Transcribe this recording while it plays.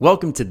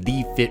Welcome to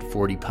the Fit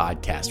 40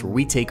 podcast, where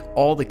we take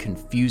all the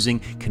confusing,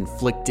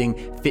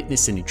 conflicting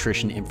fitness and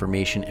nutrition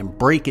information and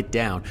break it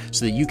down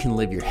so that you can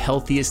live your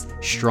healthiest,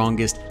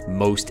 strongest,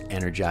 most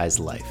energized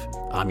life.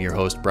 I'm your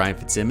host, Brian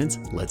Fitzsimmons.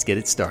 Let's get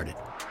it started.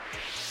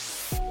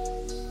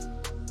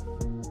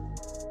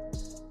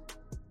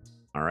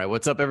 All right,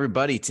 what's up,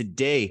 everybody?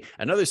 Today,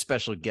 another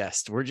special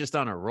guest. We're just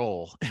on a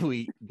roll.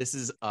 This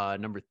is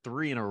number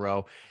 3 in a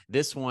row.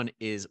 This one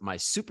is my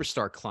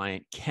superstar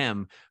client,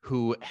 Kem,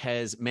 who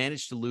has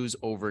managed to lose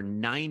over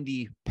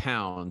 90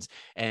 pounds.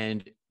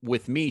 And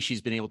with me,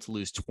 she's been able to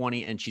lose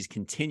 20, and she's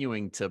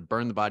continuing to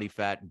burn the body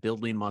fat,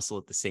 build lean muscle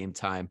at the same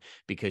time,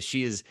 because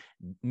she is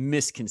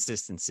Miss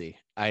Consistency.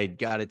 I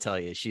got to tell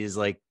you, she is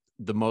like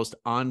the most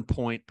on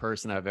point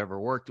person I've ever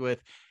worked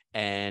with.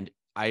 And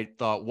I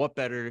thought, what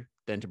better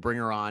than to bring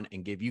her on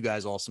and give you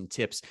guys all some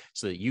tips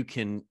so that you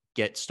can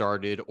get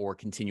started or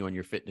continue on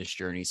your fitness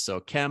journey. So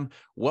Kem,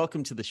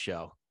 welcome to the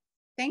show.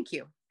 Thank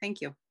you. Thank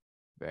you.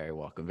 Very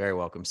welcome. Very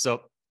welcome.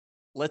 So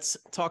let's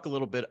talk a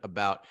little bit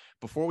about,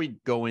 before we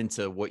go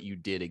into what you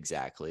did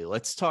exactly,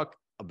 let's talk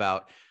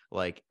about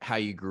like how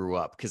you grew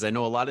up. Cause I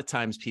know a lot of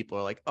times people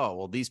are like, oh,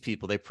 well, these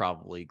people, they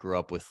probably grew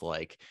up with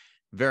like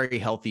very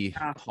healthy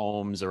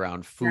homes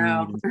around food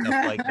and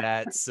stuff like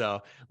that.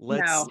 So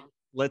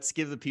let's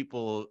give the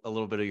people a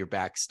little bit of your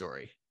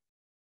backstory.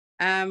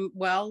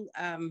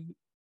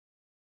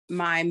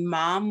 My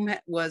mom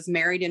was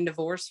married and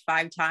divorced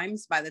 5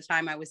 times by the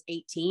time I was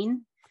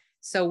 18.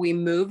 So we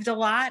moved a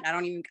lot. I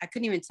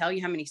couldn't even tell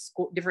you how many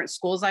different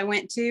schools I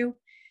went to.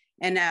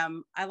 And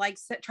I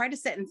try to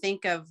sit and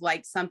think of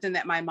like something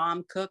that my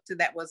mom cooked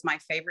that was my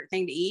favorite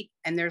thing to eat.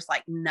 And there's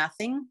like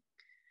nothing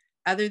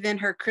other than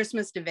her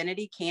Christmas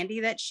divinity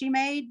candy that she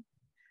made.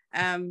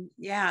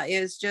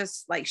 It was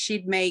just like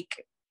she'd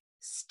make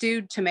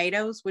stewed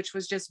tomatoes, which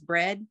was just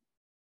bread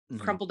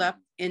crumpled up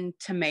in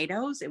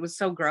tomatoes. It was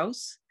so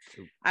gross.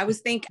 I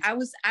was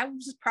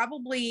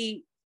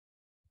probably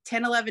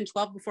 10, 11,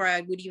 12 before I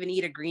would even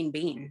eat a green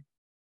bean,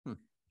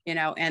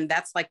 and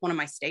that's like one of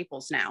my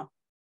staples now.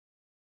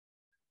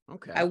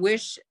 Okay. I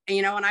wish,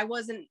 and I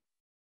wasn't,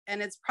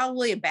 and it's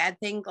probably a bad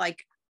thing. Like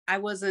I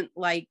wasn't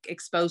like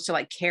exposed to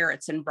like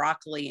carrots and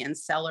broccoli and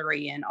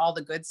celery and all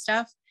the good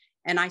stuff.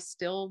 And I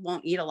still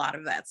won't eat a lot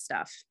of that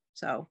stuff.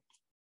 So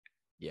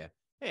yeah.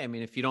 Hey, I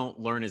mean, if you don't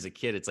learn as a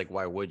kid, it's like,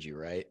 why would you,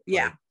 right?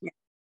 Yeah.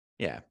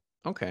 Yeah.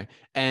 Okay.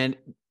 And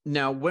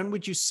now, when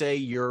would you say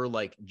your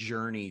like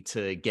journey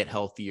to get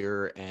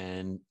healthier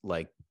and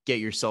like get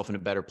yourself in a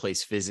better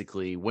place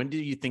physically? When do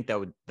you think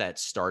that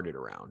started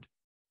around?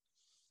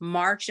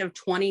 March of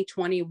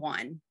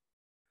 2021.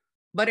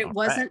 But it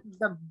wasn't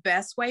the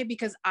best way,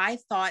 because I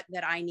thought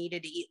that I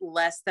needed to eat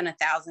less than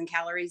 1,000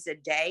 calories a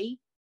day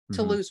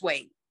to lose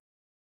weight.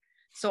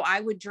 So I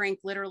would drink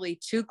literally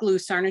 2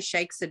 Glucerna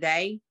shakes a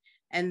day.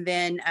 And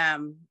then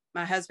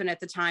my husband at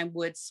the time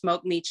would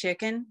smoke me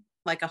chicken,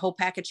 like a whole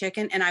pack of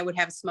chicken, and I would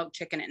have smoked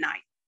chicken at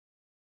night.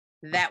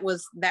 That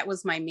was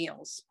my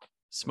meals.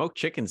 Smoked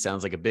chicken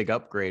sounds like a big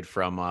upgrade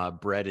from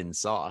bread and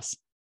sauce.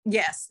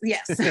 Yes.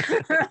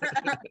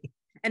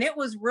 And it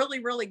was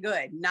really, really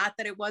good. Not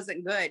that it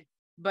wasn't good,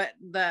 but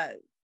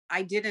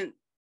I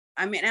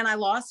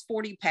lost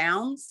 40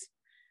 pounds.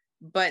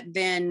 But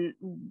then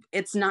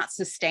it's not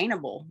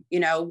sustainable.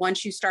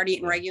 Once you start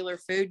eating regular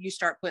food, you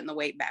start putting the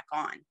weight back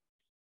on.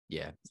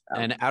 Yeah. So,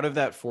 and out of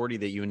that 40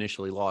 that you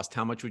initially lost,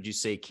 how much would you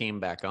say came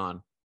back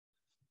on?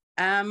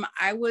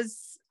 I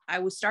was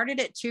started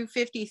at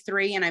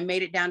 253 and I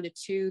made it down to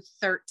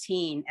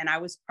 213, and I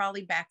was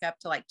probably back up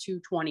to like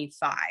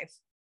 225.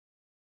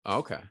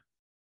 Okay.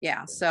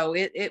 Yeah. So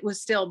it was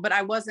still, but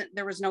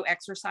there was no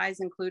exercise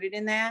included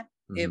in that.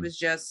 It was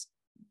just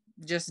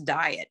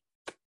diet.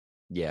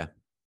 Yeah.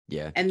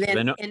 Yeah. And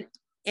then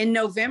in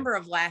November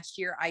of last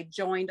year, I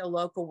joined a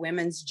local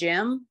women's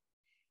gym.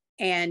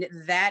 And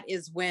that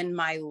is when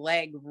my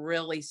leg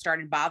really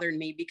started bothering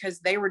me, because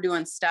they were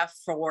doing stuff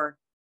for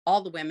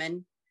all the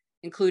women,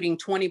 including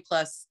 20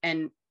 plus.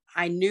 And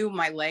I knew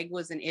my leg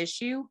was an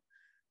issue,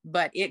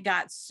 but it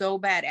got so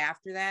bad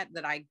after that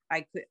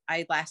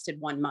I lasted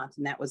 1 month,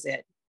 and that was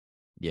it.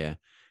 Yeah.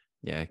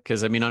 Yeah.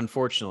 Cause I mean,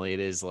 unfortunately,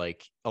 it is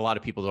like a lot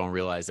of people don't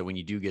realize that when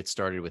you do get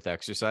started with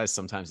exercise,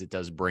 sometimes it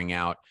does bring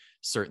out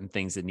certain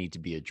things that need to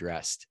be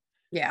addressed.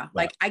 Yeah.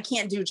 Like I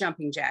can't do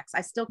jumping jacks.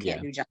 I still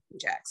can't do jumping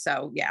jacks.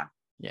 So yeah.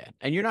 Yeah.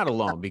 And you're not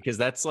alone, because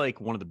that's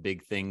like one of the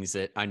big things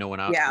that I know when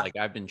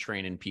I've been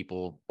training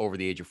people over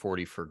the age of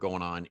 40 for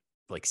going on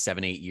like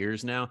 7-8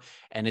 years now.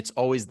 And it's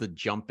always the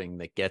jumping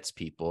that gets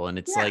people. And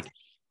it's like,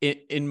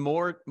 in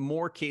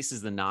more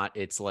cases than not,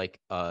 it's like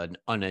an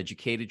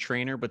uneducated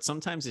trainer, but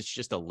sometimes it's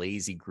just a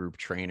lazy group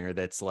trainer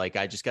that's like,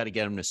 I just got to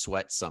get them to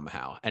sweat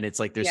somehow. And it's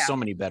like, there's so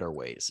many better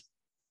ways.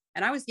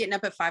 And I was getting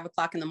up at 5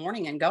 o'clock in the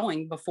morning and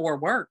going before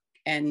work.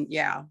 And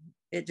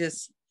it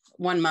just,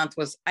 1 month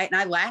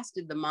I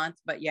lasted the month,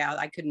 but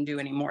I couldn't do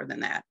any more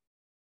than that.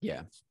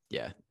 Yeah.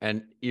 Yeah.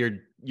 And you're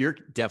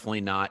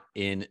definitely not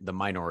in the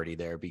minority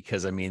there,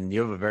 because I mean,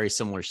 you have a very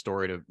similar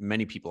story to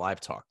many people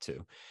I've talked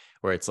to,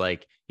 where it's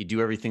like you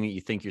do everything that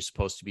you think you're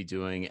supposed to be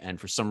doing, and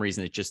for some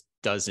reason it just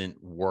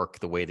doesn't work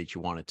the way that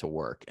you want it to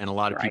work. And a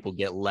lot of Right. people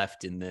get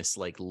left in this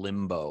like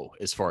limbo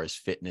as far as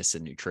fitness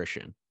and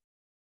nutrition.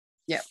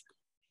 Yep.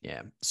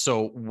 Yeah.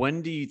 So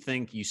when do you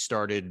think you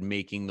started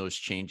making those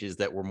changes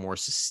that were more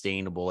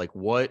sustainable? Like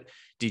what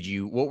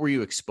were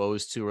you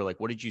exposed to, or like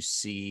what did you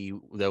see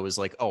that was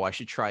like, oh, I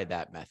should try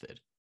that method?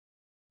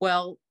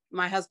 Well,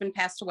 my husband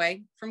passed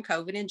away from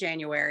COVID in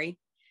January.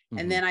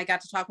 And Mhm. then I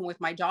got to talking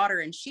with my daughter,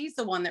 and she's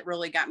the one that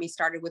really got me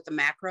started with the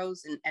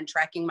macros and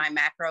tracking my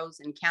macros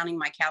and counting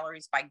my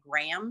calories by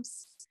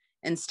grams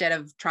instead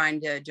of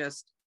trying to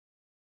just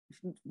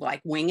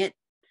like wing it.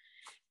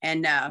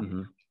 And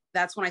Mhm.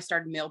 that's when I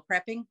started meal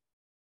prepping.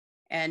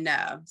 And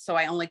so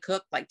I only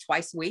cook like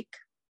twice a week.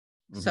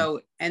 Mhm.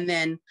 So, and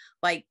then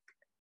like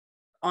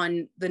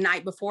on the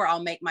night before,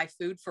 I'll make my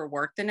food for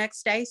work the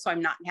next day. So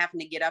I'm not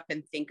having to get up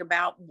and think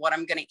about what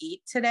I'm going to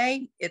eat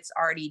today. It's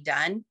already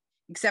done,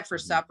 except for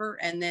Mhm. supper.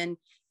 And then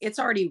it's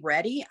already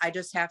ready. I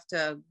just have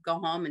to go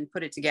home and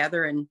put it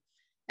together. And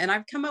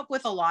I've come up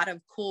with a lot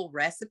of cool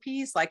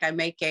recipes. Like I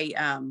make a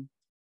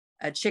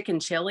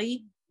chicken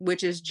chili,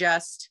 which is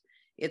just,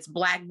 it's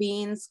black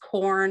beans,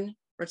 corn,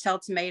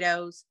 rotel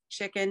tomatoes,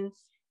 chicken,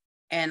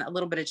 and a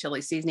little bit of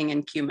chili seasoning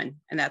and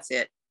cumin. And that's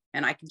it.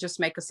 And I can just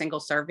make a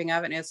single serving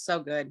of it. And it's so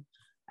good.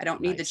 I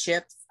don't need the Nice.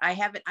 chips. I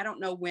don't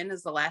know when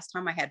is the last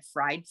time I had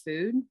fried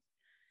food.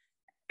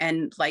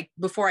 And like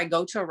before I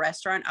go to a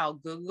restaurant, I'll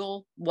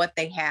Google what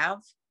they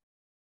have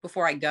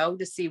before I go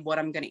to see what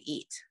I'm going to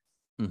eat.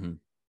 Mhm.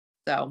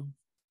 So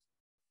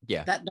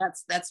Yeah.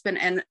 that's been,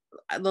 and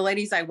the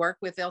ladies I work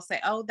with, they'll say,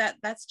 oh,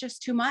 that's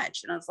just too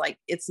much. And I was like,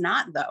 it's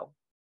not though,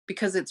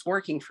 because it's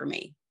working for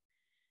me.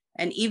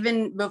 And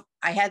even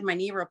I had my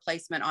knee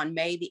replacement on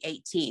May the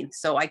 18th.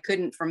 So I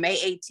couldn't, from May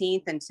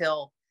 18th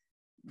until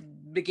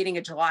beginning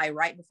of July,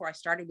 right before I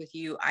started with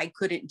you, I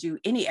couldn't do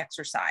any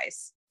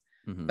exercise.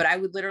 Mhm. But I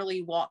would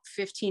literally walk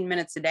 15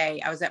 minutes a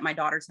day. I was at my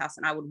daughter's house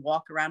and I would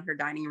walk around her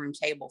dining room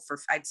table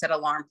I'd set an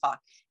alarm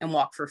clock and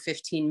walk for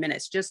 15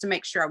 minutes just to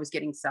make sure I was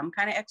getting some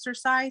kind of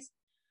exercise.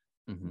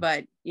 Mhm.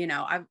 But,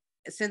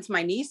 since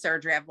my knee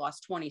surgery, I've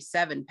lost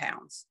 27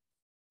 pounds.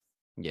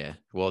 Yeah.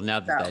 Well, now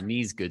that So that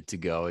knee's good to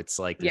go, it's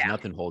like there's yeah,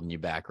 nothing holding you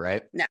back,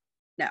 right? no,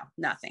 no,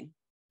 nothing.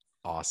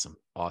 Awesome.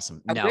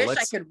 Awesome. I Now wish I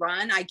let's could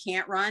run. I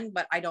can't run,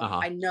 but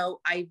uh-huh.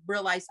 I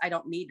realize I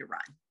don't need to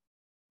run.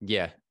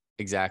 Yeah,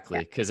 exactly.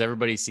 Yeah. Because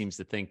everybody seems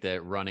to think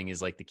that running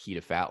is like the key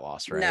to fat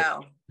loss, right?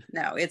 No,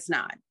 no, it's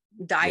not.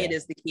 Diet Yeah.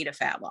 is the key to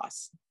fat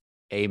loss.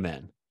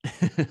 Amen.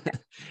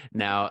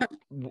 Now,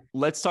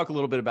 let's talk a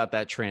little bit about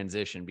that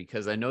transition,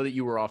 because I know that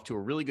you were off to a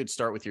really good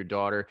start with your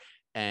daughter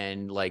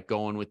and like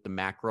going with the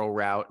macro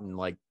route and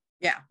like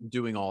Yeah.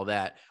 doing all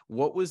that.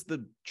 What was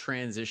the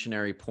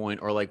transitionary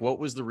point, or like what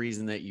was the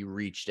reason that you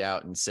reached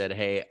out and said,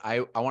 hey,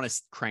 I want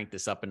to crank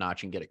this up a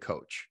notch and get a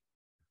coach?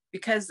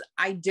 Because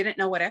I didn't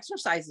know what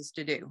exercises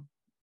to do,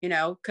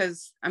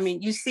 because I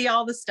mean, you see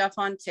all the stuff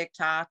on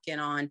TikTok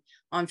and on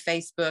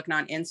Facebook and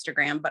on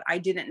Instagram, but I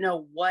didn't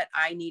know what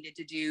I needed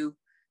to do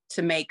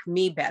to make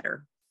me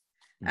better.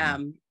 Mhm.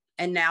 Um,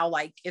 and now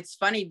like, it's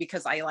funny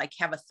because I like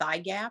have a thigh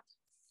gap.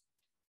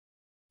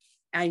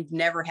 I've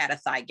never had a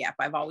thigh gap.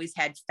 I've always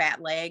had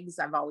fat legs.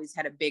 I've always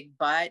had a big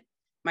butt.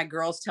 My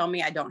girls tell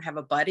me I don't have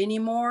a butt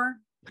anymore,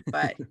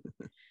 but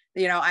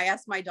I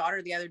asked my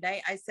daughter the other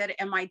day, I said,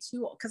 am I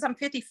too, because I'm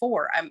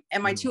 54,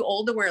 am I Mhm. too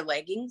old to wear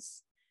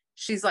leggings?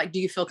 She's like, do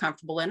you feel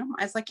comfortable in them?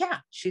 I was like, yeah.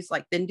 She's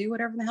like, then do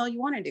whatever the hell you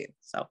want to do.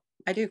 So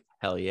I do.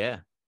 Hell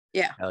yeah.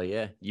 Yeah. Hell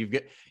yeah.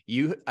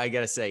 I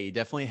gotta say, you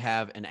definitely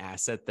have an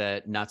asset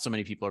that not so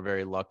many people are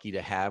very lucky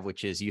to have,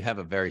 which is you have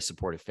a very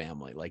supportive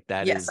family. Like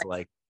that Yes. is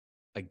like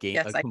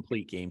Yes. a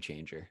complete game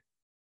changer.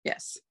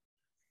 Yes.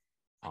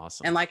 And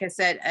Awesome. like I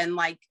said, and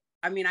like,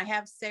 I mean, I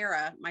have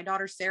Sarah, my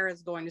daughter Sarah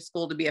is going to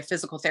school to be a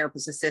physical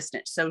therapist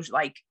assistant. So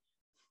like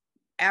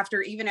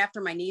even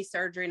after my knee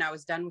surgery and I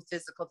was done with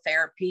physical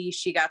therapy,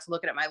 she got to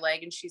looking at my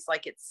leg and she's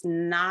like, it's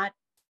not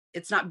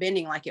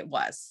bending like it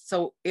was.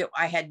 So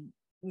I had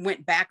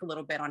went back a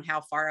little bit on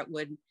how far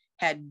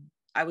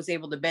I was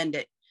able to bend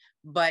it.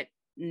 But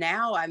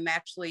now I'm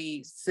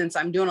actually, since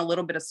I'm doing a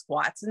little bit of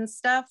squats and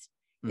stuff,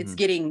 it's Mhm.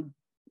 getting,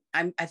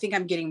 I think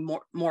I'm getting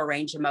more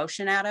range of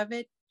motion out of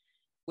it,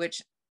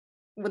 which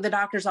the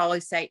doctors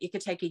always say it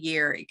could take a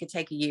year. It could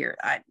take a year.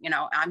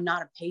 I'm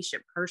not a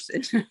patient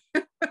person.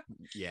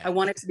 Yeah. I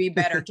want it to be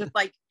better. Just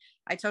like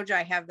I told you,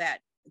 I have that.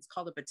 It's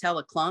called a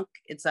patella clunk.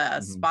 It's a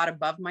Mhm. spot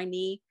above my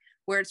knee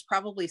where it's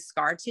probably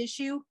scar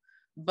tissue,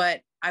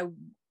 but I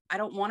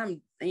don't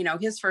want him.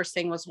 His first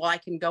thing was, well, I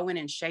can go in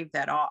and shave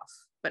that off,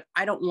 but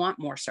I don't want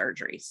more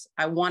surgeries.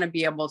 I want to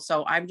be able.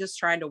 So I'm just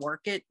trying to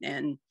work it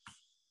and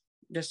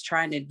just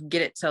trying to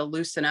get it to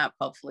loosen up,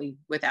 hopefully,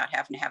 without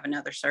having to have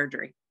another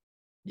surgery.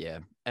 Yeah.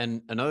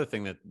 And another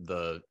thing that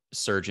the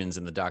surgeons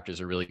and the doctors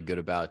are really good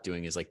about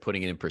doing is like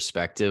putting it in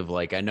perspective.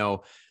 Like I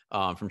know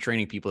from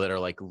training people that are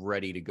like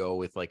ready to go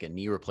with like a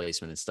knee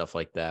replacement and stuff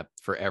like that,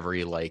 for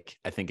every like,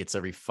 I think it's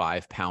every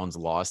 5 pounds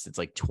lost, it's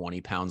like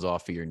 20 pounds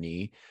off of your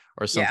knee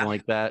or something Yeah.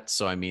 like that.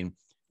 So, I mean,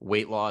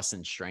 weight loss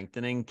and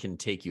strengthening can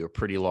take you a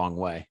pretty long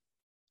way.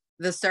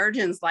 The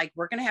surgeon's like,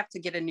 we're going to have to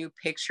get a new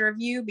picture of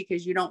you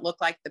because you don't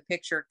look like the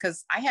picture.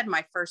 Because I had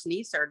my first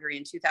knee surgery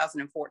in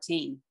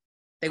 2014.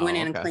 They went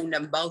in and cleaned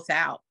them both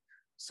out.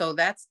 So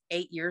that's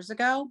 8 years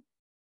ago.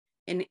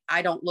 And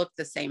I don't look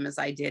the same as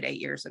I did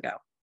 8 years ago.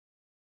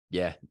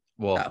 Yeah,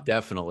 well,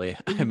 definitely.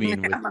 I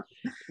mean, with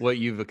what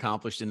you've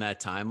accomplished in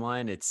that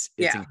timeline, it's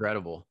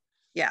incredible.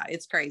 Yeah,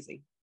 it's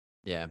crazy.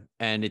 Yeah.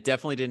 And it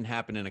definitely didn't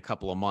happen in a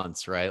couple of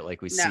months, right?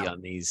 Like we see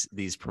on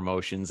these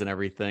promotions and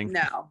everything.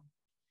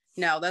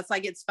 No, that's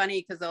like, it's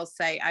funny because they'll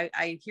say,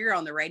 I hear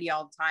on the radio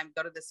all the time,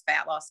 go to this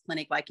fat loss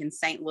clinic, like in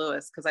St.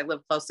 Louis, because I live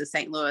close to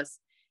St. Louis.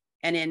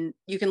 And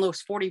you can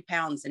lose 40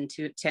 pounds in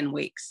 10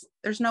 weeks.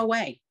 There's no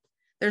way.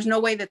 There's no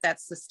way that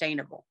that's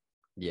sustainable.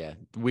 Yeah,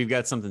 we've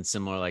got something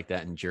similar like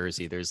that in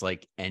Jersey. There's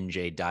like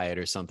NJ Diet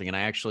or something. And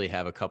I actually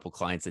have a couple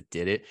clients that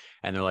did it.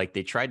 And they're like,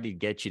 they tried to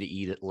get you to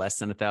eat at less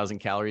than 1,000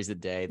 calories a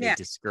day. They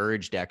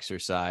discouraged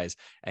exercise.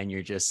 And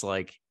you're just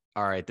like,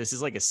 all right, this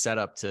is like a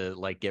setup to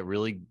like get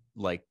really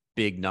like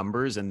big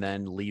numbers and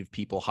then leave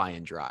people high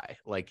and dry.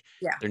 Like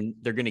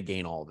they're going to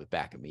gain all of it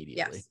back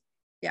immediately. Yes.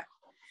 Yeah.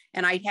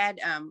 And I had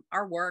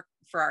our work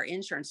for our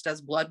insurance does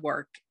blood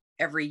work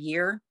every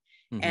year.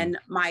 Mm-hmm. And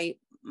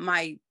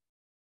my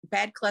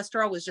bad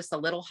cholesterol was just a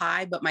little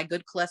high, but my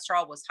good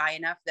cholesterol was high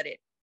enough that it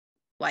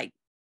like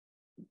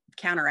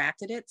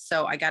counteracted it.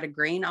 So I got a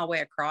green all the way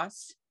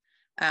across.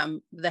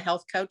 The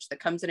health coach that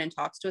comes in and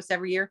talks to us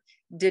every year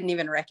didn't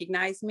even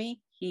recognize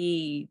me.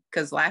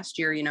 Because last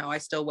year, you know, I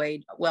still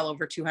weighed well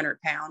over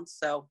 200 pounds.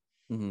 So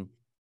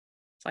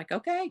it's like,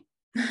 okay.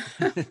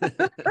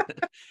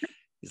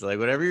 He's like,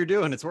 whatever you're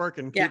doing, it's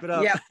working. Keep it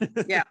up.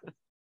 Yeah.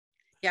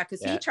 Yeah,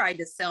 because he tried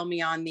to sell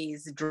me on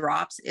these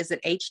drops. Is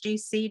it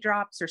HGC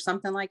drops or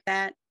something like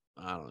that?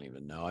 I don't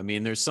even know. I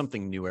mean, there's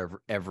something new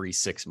every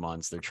 6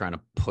 months. They're trying to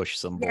push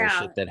some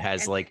bullshit that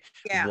has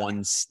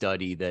one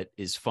study that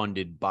is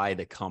funded by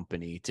the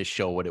company to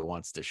show what it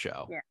wants to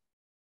show.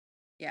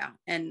 Yeah.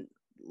 And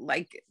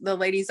like the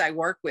ladies I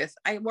work with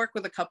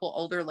a couple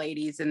older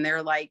ladies and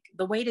they're like,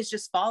 the weight is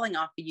just falling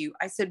off of you.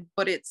 I said,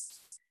 but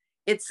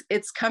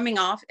it's coming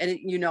off and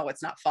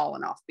it's not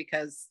falling off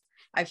because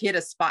I've hit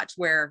a spot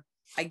where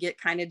I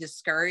get kind of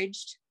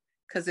discouraged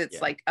because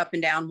it's like up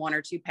and down 1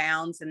 or 2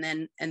 pounds. And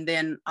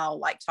then I'll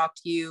like talk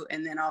to you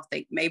and then I'll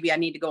think maybe I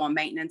need to go on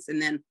maintenance.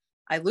 And then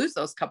I lose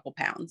those couple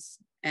pounds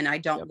and I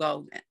don't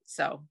go.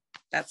 So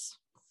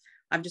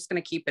I'm just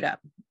going to keep it up.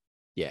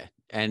 Yeah.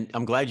 And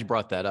I'm glad you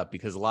brought that up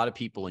because a lot of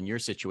people in your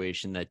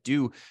situation that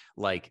do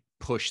like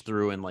push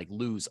through and like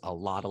lose a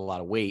lot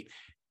of weight,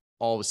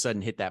 all of a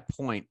sudden hit that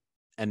point.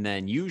 And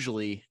then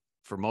usually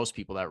for most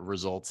people that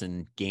results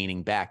in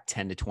gaining back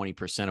 10 to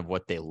 20% of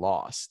what they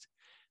lost.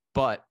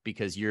 But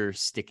because you're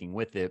sticking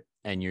with it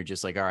and you're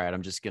just like, all right,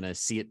 I'm just going to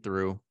see it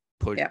through,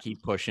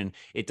 keep pushing.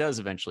 It does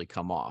eventually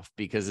come off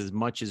because as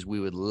much as we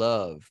would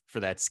love for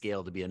that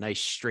scale to be a nice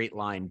straight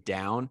line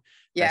down,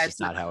 that's just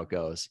not how it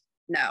goes.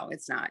 No,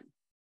 it's not.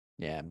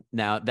 Yeah.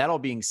 Now, that all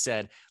being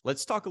said,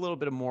 let's talk a little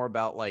bit more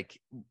about like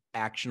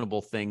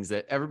actionable things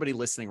that everybody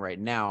listening right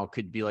now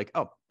could be like,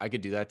 oh, I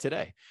could do that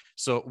today.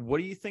 So what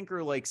do you think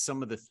are like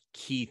some of the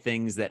key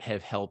things that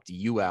have helped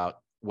you out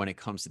when it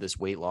comes to this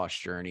weight loss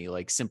journey,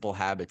 like simple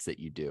habits that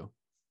you do?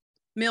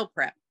 Meal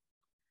prep.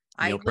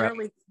 I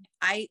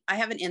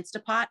have an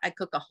Instapot. I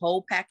cook a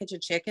whole package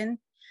of chicken.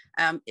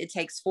 It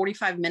takes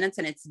 45 minutes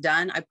and it's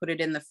done. I put it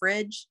in the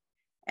fridge.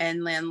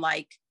 And then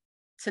like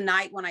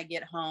tonight when I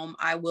get home,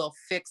 I will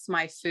fix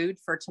my food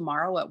for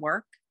tomorrow at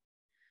work.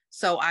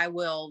 So I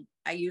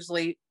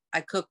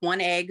cook one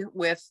egg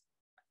with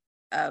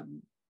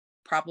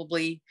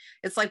probably,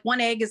 it's like one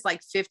egg is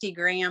like 50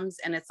 grams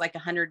and it's like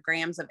 100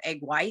 grams of egg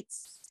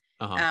whites.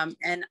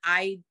 And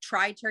I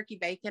tried turkey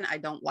bacon. I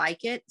don't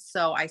like it.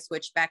 So I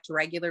switched back to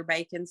regular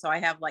bacon. So I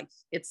have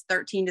it's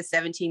 13 to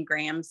 17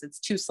 grams. It's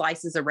 2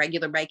 slices of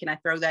regular bacon. I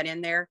throw that in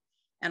there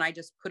and I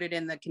just put it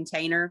in the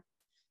container.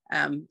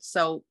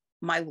 So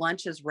my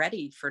lunch is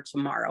ready for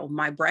tomorrow.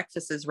 My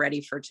breakfast is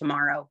ready for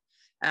tomorrow.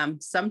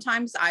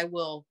 Sometimes I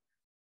will,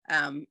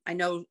 I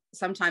know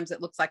sometimes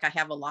it looks like I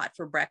have a lot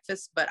for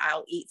breakfast, but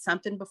I'll eat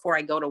something before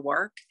I go to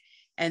work.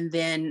 And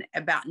then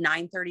about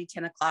 9:30,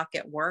 10 o'clock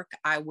at work,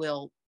 I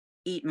will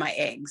eat my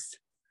eggs.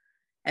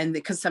 And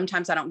because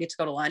sometimes I don't get to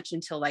go to lunch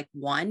until like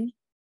 1.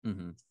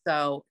 Mm-hmm.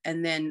 So,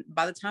 and then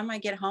by the time I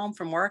get home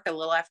from work, a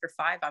little after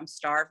 5, I'm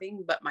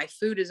starving, but my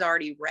food is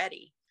already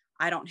ready.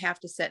 I don't have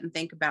to sit and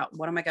think about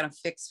what am I going to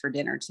fix for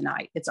dinner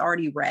tonight. It's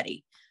already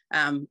ready.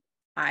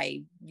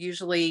 I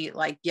usually,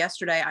 like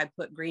yesterday, I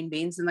put green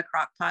beans in the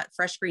crock pot,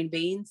 fresh green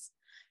beans,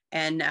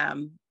 and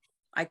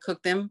I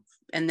cook them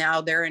and now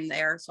they're in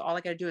there. So all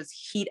I got to do is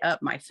heat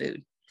up my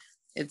food.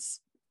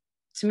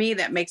 To me,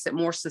 that makes it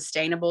more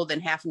sustainable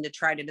than having to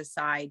try to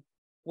decide,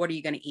 what are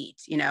you going to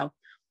eat?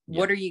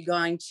 What are you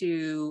going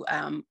to,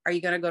 are you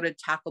going to go to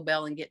Taco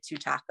Bell and get 2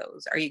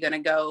 tacos? Are you going to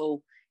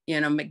go,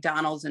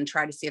 McDonald's and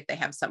try to see if they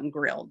have something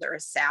grilled or a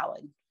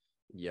salad?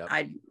 Yeah.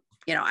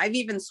 I've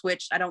even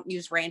switched. I don't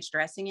use ranch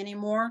dressing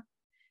anymore.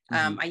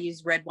 I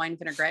use red wine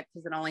vinaigrette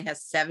because it only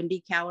has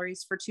 70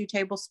 calories for 2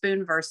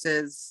 tablespoons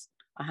versus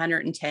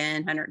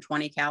 110,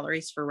 120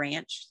 calories for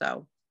ranch.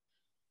 So,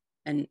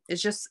 and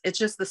it's just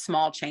the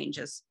small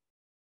changes.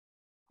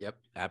 Yep,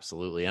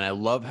 absolutely. And I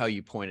love how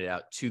you pointed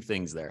out two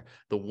things there.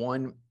 The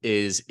one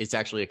is it's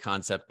actually a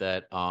concept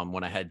that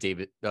when I had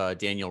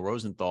Daniel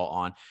Rosenthal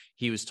on,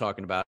 he was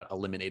talking about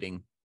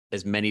eliminating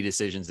as many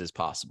decisions as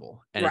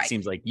possible. And it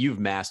seems like you've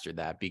mastered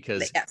that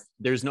because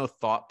there's no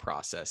thought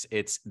process.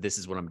 It's this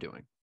is what I'm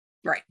doing.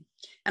 Right.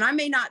 And I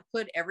may not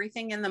put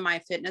everything in the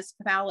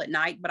MyFitnessPal at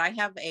night, but I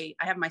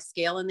have my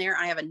scale in there.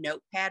 I have a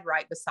notepad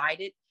right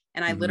beside it.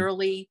 And I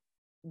literally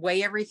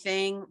weigh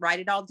everything, write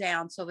it all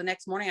down. So the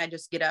next morning I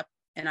just get up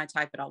and I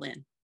type it all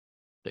in.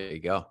 There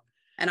you go.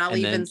 And I'll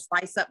even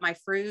slice up my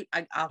fruit.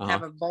 I'll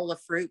have a bowl of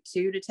fruit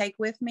too to take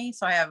with me.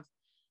 So I have,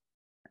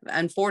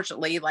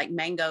 unfortunately, like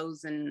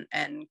mangoes and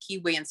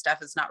kiwi and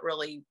stuff is not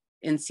really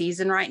in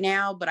season right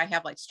now, but I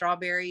have like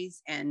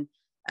strawberries and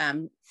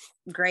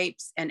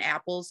grapes and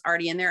apples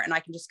already in there, and I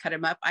can just cut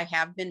them up. I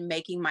have been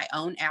making my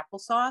own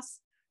applesauce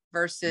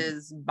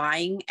versus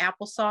buying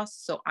applesauce.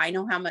 So I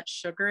know how much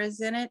sugar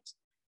is in it.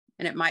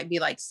 And it might be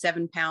like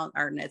 7 pounds,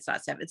 or no, it's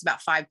not 7, it's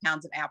about 5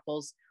 pounds of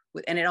apples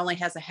and it only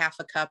has a half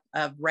a cup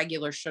of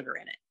regular sugar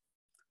in it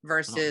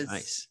versus,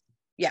 nice.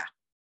 Yeah.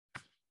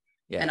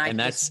 And I can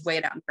that's just weigh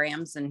it out in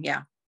grams and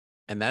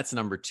And that's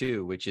number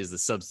 2, which is the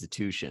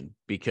substitution,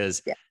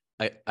 because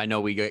I know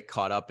we get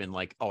caught up in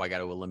like, oh, I got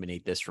to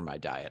eliminate this from my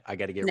diet. I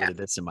got to get rid of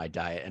this in my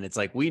diet. And it's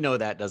like, we know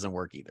that doesn't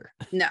work either.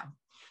 No.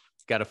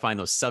 Got to find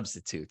those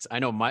substitutes. I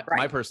know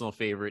my personal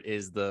favorite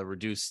is the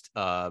reduced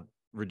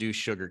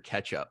sugar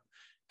ketchup,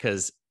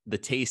 because the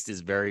taste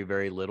is very,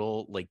 very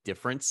little like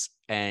difference.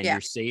 And you're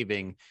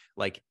saving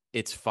like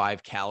it's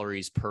 5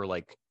 calories per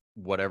like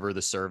whatever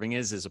the serving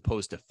is, as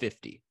opposed to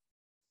 50.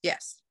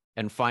 Yes.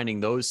 And finding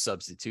those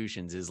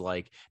substitutions is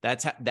like,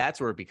 that's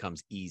where it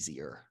becomes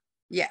easier.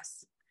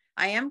 Yes.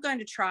 I am going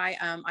to try.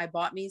 I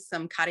bought me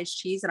some cottage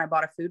cheese and I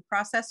bought a food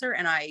processor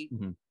and I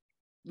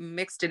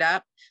mixed it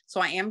up.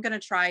 So I am going to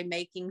try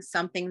making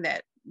something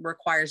that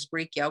requires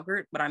Greek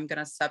yogurt, but I'm going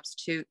to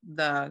substitute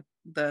the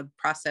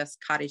processed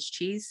cottage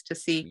cheese to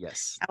see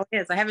how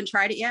it is. I haven't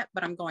tried it yet,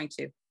 but I'm going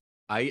to.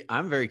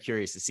 I'm very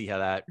curious to see how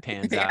that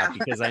pans out,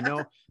 because I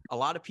know a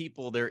lot of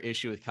people, their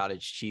issue with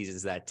cottage cheese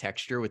is that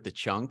texture with the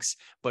chunks.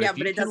 But if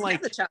you it doesn't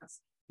have the chunks.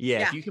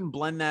 If you can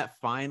blend that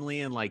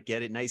finely and like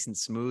get it nice and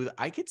smooth,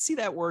 I could see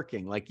that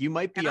working. Like you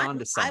might be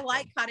onto something. I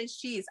like cottage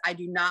cheese. I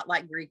do not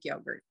like Greek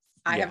yogurt.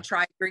 I have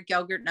tried Greek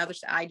yogurt and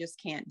others. I just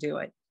can't do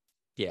it.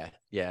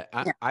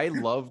 I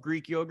love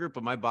Greek yogurt,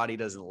 but my body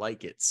doesn't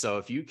like it. So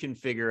if you can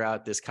figure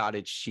out this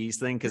cottage cheese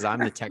thing, because I'm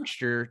the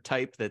texture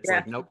type that's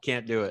like, nope,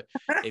 can't do it.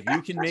 If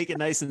you can make it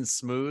nice and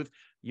smooth,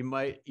 you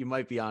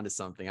might be onto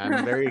something.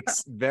 I'm very,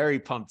 very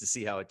pumped to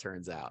see how it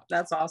turns out.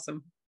 That's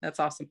awesome.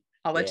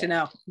 I'll let you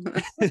know.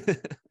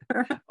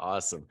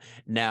 Awesome.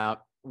 Now,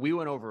 we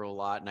went over a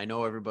lot, and I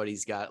know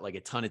everybody's got like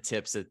a ton of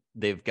tips that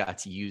they've got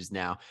to use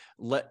now.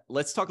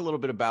 Let's talk a little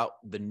bit about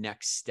the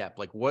next step.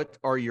 Like, what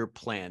are your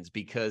plans?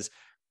 Because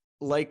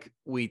like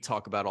we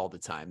talk about all the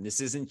time,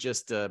 this isn't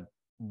just a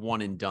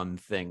one and done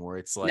thing where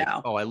it's like,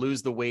 oh, I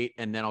lose the weight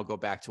and then I'll go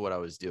back to what I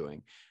was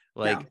doing.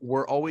 Like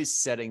we're always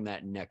setting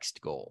that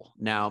next goal.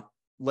 Now,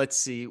 let's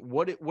see,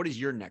 what is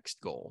your next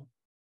goal?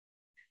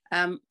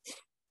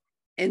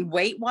 In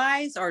weight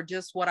wise, or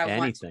just what I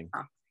want?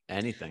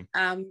 Anything.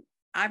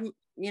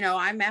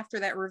 I'm after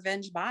that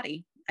revenge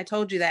body. I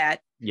told you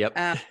that. Yep.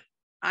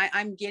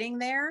 I'm getting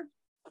there.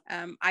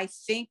 I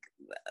think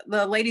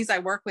the ladies I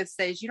work with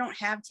says you don't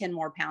have 10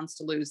 more pounds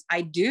to lose.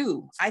 I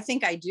do. I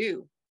think I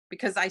do,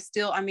 because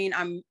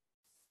I'm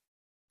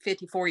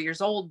 54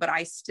 years old, but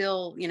I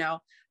still,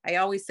 I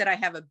always said I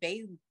have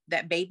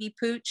that baby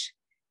pooch,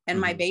 and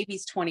my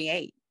baby's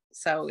 28.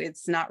 So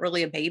it's not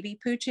really a baby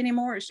pooch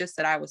anymore. It's just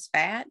that I was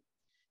fat.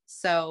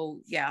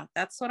 So yeah,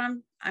 that's what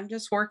I'm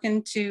just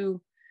working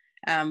to,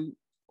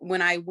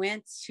 when I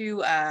went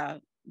to,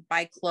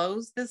 buy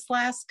clothes this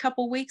last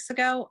couple weeks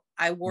ago,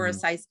 I wore a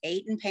size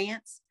 8 in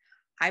pants.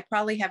 I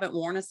probably haven't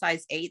worn a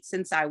size 8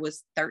 since I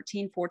was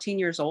 13, 14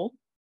 years old.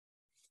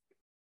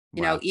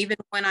 You know, even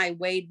when I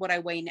weighed what I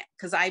weigh now,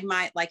 because I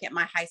might like at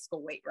my high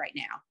school weight right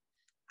now,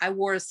 I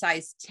wore a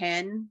size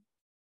 10.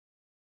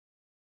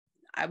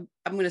 I'm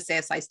going to say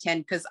a size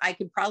 10 because I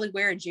could probably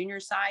wear a junior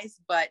size,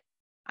 but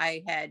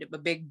I had a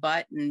big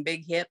butt and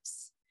big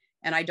hips,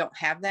 and I don't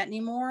have that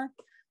anymore.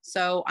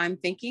 So I'm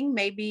thinking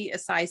maybe a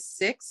size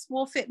 6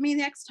 will fit me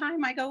next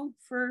time I go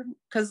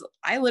because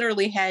I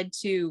literally had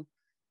to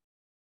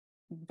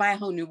buy a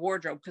whole new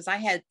wardrobe because I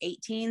had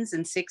 18s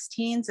and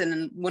 16s.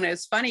 And when it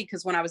was funny,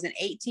 because when I was in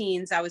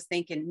 18s, I was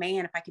thinking,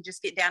 man, if I could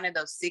just get down to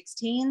those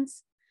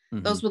 16s,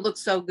 those would look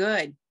so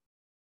good.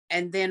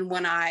 And then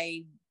when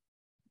I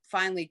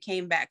finally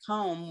came back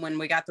home, when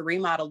we got the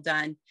remodel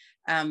done,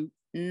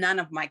 none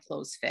of my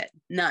clothes fit.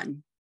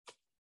 None.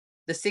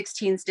 The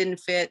 16s didn't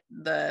fit.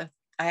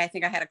 I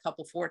think I had a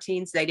couple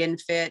 14s. They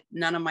didn't fit.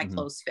 None of my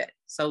clothes fit.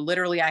 So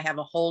literally I have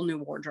a whole new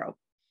wardrobe.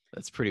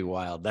 That's pretty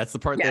wild. That's the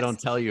part they Yes. don't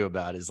tell you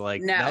about, is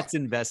like, No. that's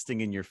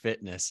investing in your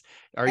fitness.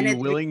 Are And you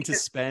it's willing to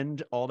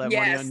spend all that money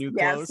on yes, new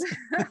yes.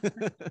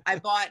 clothes? I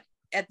bought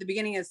at the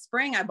beginning of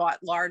spring, I bought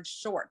large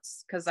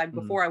shorts because Mhm.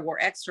 before I wore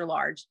extra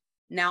large.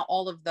 Now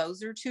all of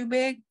those are too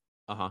big.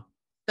 Uh-huh.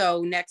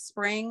 So next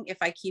spring, if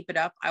I keep it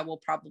up, I will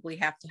probably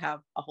have to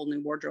have a whole new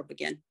wardrobe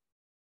again.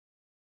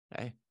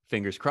 Hey,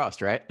 fingers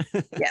crossed, right?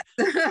 Yes.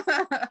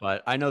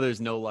 But I know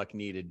there's no luck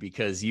needed,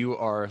 because you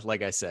are,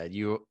 like I said,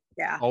 you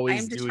Yeah. I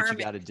always am do what you determined.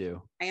 got to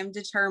do. I am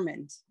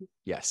determined.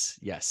 Yes,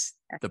 yes.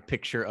 The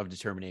picture of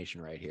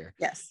determination right here.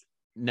 Yes.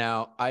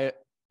 Now, I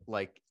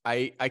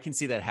can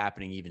see that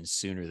happening even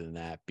sooner than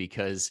that,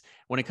 because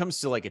when it comes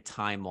to like a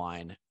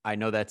timeline, I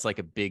know that's like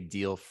a big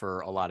deal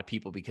for a lot of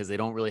people, because they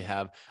don't really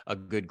have a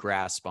good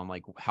grasp on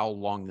like how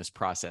long this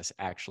process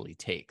actually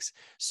takes.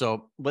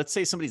 So let's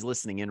say somebody's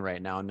listening in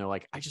right now and they're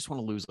like, I just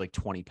want to lose like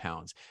 20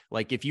 pounds.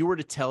 Like, if you were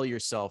to tell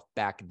yourself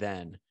back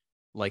then,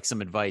 like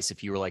some advice,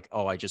 if you were like,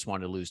 oh, I just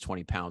wanted to lose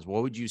 20 pounds,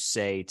 what would you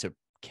say to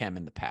Kim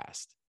in the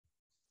past?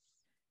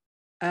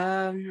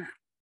 Um,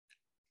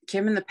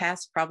 Kim in the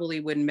past probably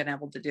wouldn't been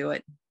able to do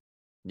it.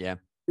 Yeah.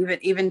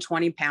 Even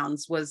 20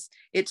 pounds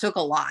it took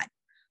a lot.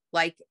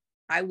 Like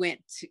I would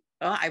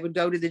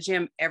go to the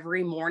gym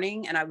every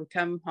morning and I would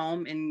come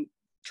home and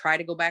try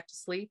to go back to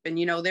sleep. And,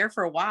 there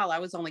for a while, I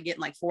was only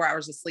getting like 4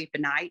 hours of sleep a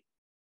night.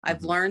 I've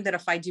Mhm. learned that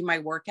if I do my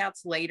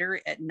workouts later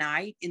at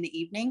night in the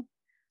evening,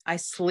 I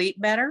sleep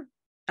better.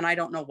 And I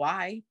don't know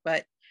why,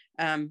 but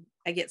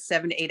I get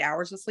 7 to 8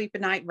 hours of sleep a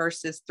night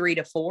versus 3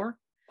 to 4.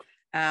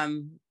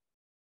 Um,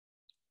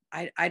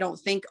 I don't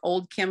think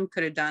old Kim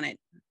could have done it.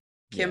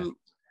 Yeah.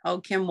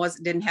 Kim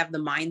didn't have the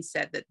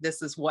mindset that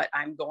this is what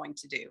I'm going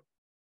to do.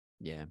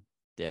 Yeah.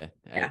 Yeah.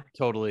 Yeah. I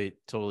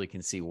totally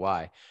can see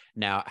why.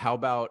 Now, how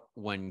about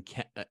when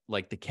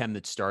like the Kim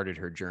that started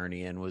her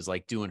journey and was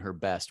like doing her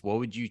best, what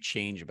would you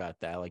change about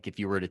that? Like, if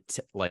you were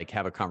to like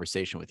have a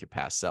conversation with your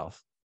past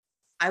self?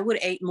 I would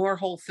eat more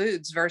whole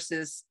foods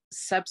versus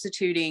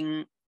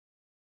substituting,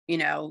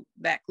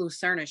 that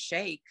Glucerna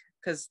shake.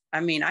 Cause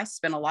I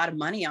spent a lot of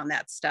money on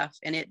that stuff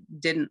and it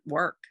didn't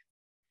work.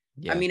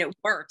 Yeah. It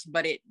worked,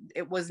 but it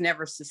was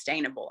never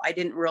sustainable. I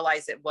didn't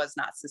realize it was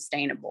not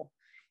sustainable.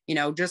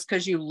 Just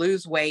because you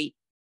lose weight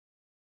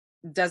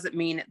doesn't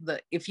mean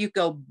that if you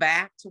go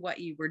back to what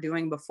you were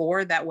doing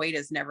before, that weight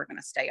is never going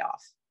to stay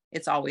off.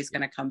 It's always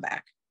going to come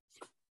back.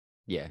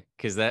 Yeah,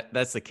 because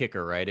that's the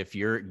kicker, right? If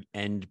your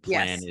end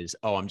plan Yes. is,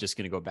 oh, I'm just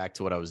going to go back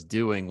to what I was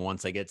doing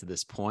once I get to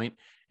this point,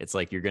 it's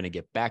like you're going to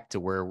get back to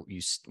where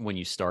when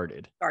you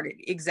started.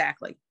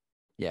 Exactly.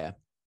 Yeah.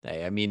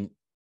 Hey, I mean,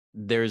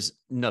 there's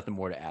nothing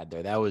more to add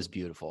there. That was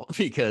beautiful,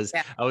 because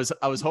Yeah. I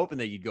was hoping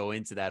that you'd go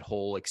into that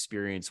whole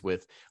experience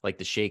with like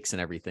the shakes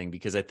and everything,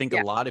 because I think a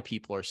Yeah. lot of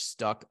people are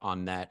stuck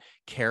on that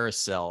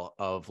carousel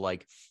of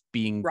like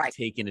being Right.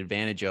 taken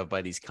advantage of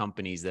by these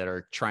companies that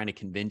are trying to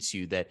convince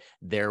you that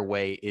their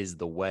way is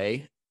the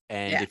way.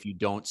 And Yeah. if you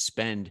don't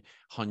spend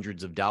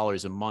hundreds of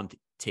dollars a month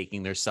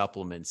taking their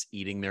supplements,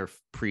 eating their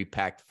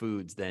pre-packed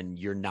foods, then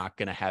you're not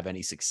going to have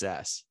any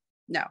success.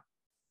 No.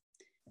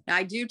 Now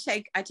I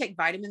take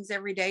vitamins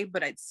every day,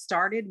 but it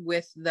started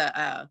with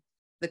the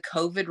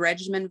COVID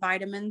regimen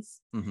vitamins.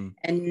 Mm-hmm.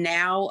 And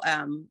now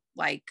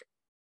like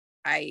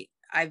I've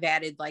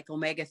added like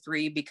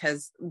omega-3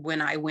 because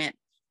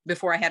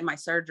before I had my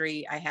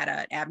surgery, I had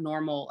an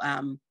abnormal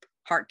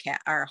heart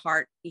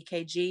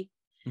EKG.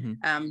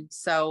 Mm-hmm.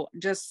 So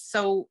just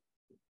so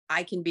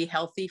I can be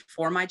healthy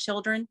for my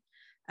children,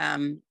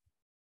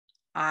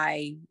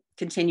 I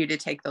continue to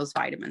take those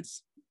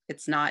vitamins.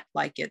 It's not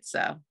like it's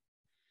a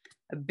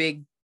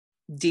big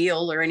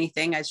deal or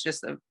anything. It's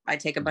just I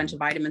take a bunch of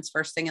vitamins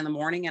first thing in the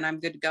morning and I'm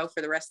good to go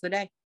for the rest of the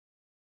day.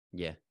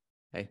 Yeah.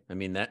 Hey, I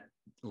mean, that,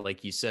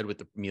 like you said, with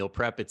the meal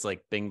prep, it's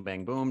like bing,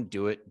 bang, boom,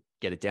 do it,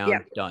 get it down, Yeah.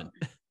 done.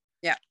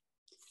 Yeah.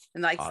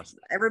 And like Awesome.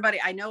 everybody,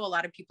 I know a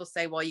lot of people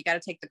say, well, you got to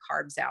take the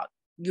carbs out.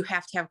 You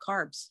have to have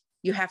carbs.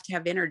 You have to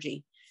have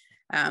energy.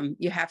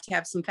 You have to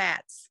have some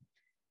fats.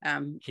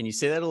 Can you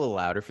say that a little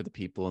louder for the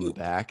people in the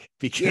back?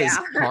 Because Yeah.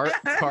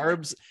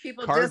 carbs,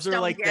 people carbs just are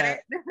don't like get that.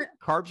 it.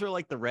 Carbs are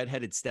like the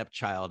redheaded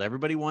stepchild.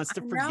 Everybody wants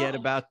to forget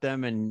about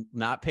them and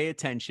not pay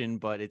attention,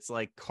 but it's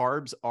like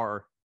carbs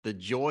are the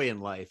joy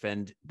in life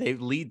and they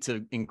lead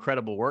to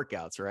incredible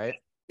workouts, right?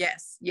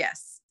 Yes.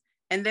 Yes.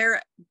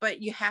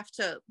 But you have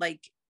to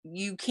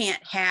you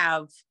can't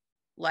have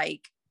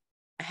like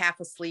a half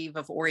a sleeve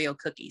of Oreo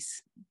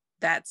cookies.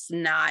 That's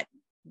not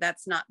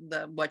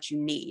what you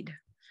need.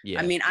 Yeah.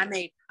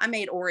 I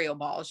made Oreo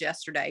balls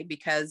yesterday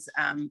because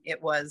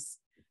it was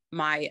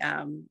my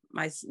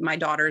my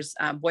daughter's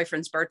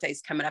boyfriend's birthday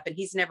is coming up and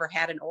he's never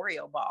had an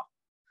Oreo ball.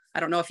 I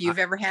don't know if you've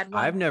ever had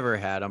one. I've never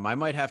had them. I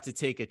might have to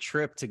take a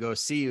trip to go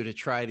see you to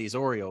try these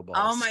Oreo balls.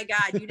 Oh my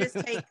God. You just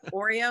take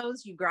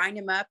Oreos, you grind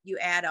them up, you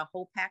add a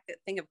whole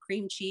thing of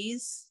cream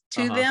cheese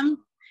to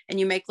them and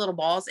you make little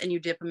balls and you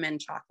dip them in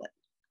chocolate.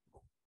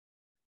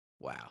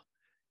 Wow.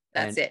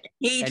 That's it.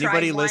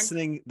 Anybody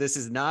listening, this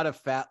is not a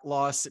fat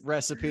loss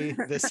recipe.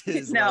 This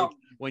is no. like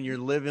when you're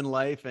living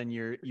life and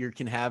you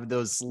can have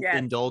those Yes,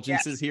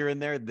 indulgences yes. here and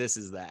there, this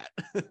is that.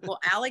 Well,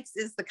 Alex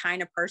is the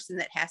kind of person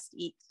that has to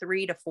eat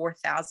 3,000 to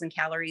 4,000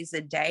 calories a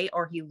day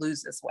or he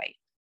loses weight.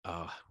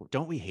 Oh,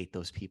 don't we hate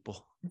those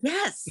people?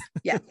 Yes.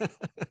 Yeah.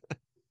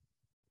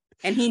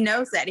 And he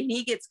knows that. And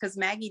he gets, because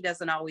Maggie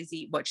doesn't always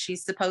eat what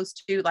she's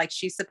supposed to, like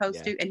she's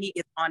supposed to. And he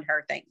gets on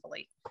her,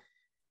 thankfully,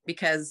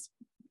 because,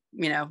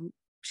 you know,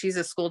 she's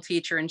a school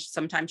teacher and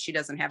sometimes she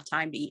doesn't have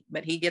time to eat,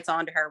 but he gets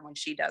on to her when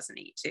she doesn't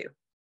eat too.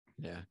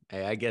 Yeah.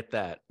 Hey, I get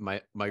that.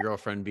 My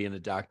girlfriend being a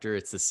doctor,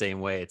 it's the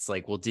same way. It's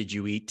like, well, did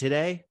you eat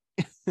today?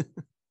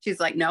 She's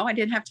like, no, I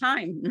didn't have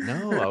time.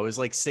 No, I was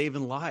like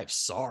saving lives.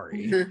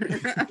 Sorry.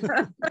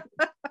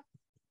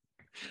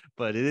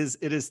 But it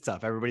is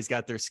tough. Everybody's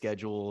got their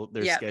schedule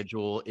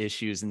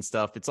issues and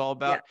stuff. It's all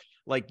about,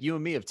 like you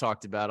and me have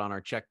talked about on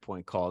our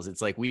checkpoint calls.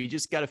 It's like, we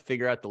just got to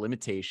figure out the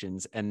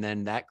limitations, and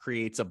then that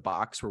creates a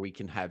box where we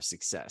can have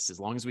success. As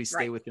long as we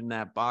stay within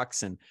that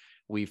box and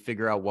we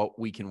figure out what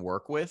we can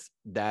work with,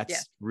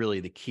 that's really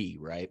the key,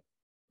 right?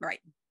 Right.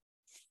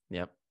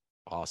 Yep.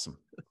 Awesome.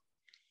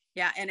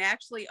 Yeah. And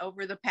actually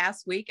over the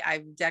past week,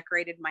 I've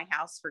decorated my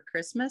house for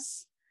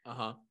Christmas.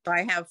 Uh-huh. So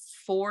I have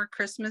 4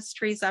 Christmas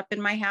trees up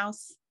in my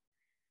house.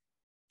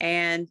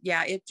 And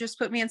yeah, it just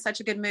put me in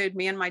such a good mood.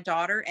 Me and my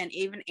daughter, and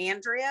even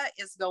Andrea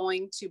is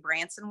going to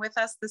Branson with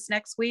us this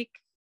next week.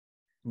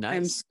 Nice.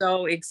 I'm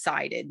so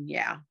excited.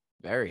 Yeah.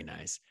 Very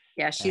nice.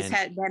 Yeah. She's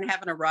been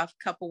having a rough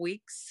couple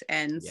weeks.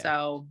 And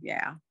so,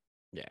 yeah.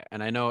 Yeah.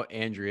 And I know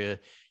Andrea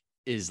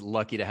is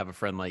lucky to have a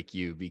friend like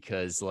you,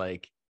 because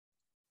like,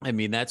 I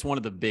mean, that's one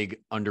of the big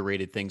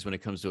underrated things when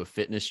it comes to a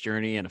fitness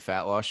journey and a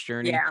fat loss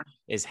journey,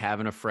 is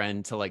having a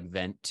friend to like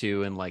vent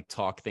to and like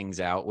talk things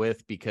out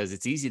with, because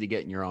it's easy to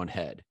get in your own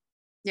head.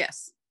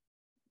 Yes.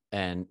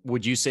 And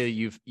would you say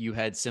you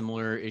had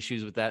similar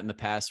issues with that in the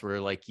past,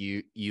 where like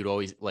you'd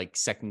always like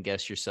second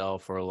guess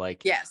yourself, or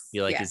like,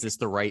 you're like, is this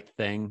the right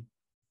thing?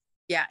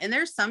 Yeah. And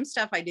there's some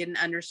stuff I didn't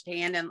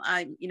understand. And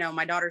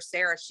my daughter,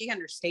 Sarah, she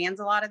understands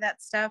a lot of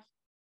that stuff.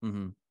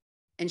 Mm-hmm.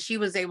 And she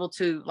was able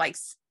to like,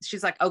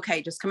 she's like,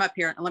 okay, just come up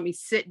here and let me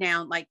sit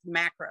down, like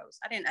macros.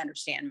 I didn't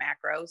understand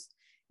macros.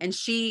 And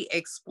she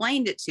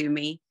explained it to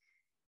me.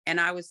 And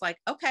I was like,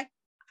 okay,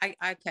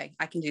 I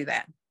can do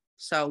that.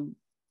 So,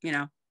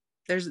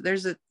 there's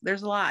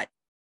a lot.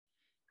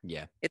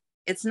 Yeah.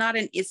 It's not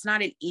an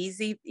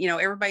easy,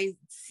 everybody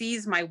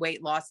sees my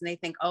weight loss and they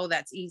think, oh,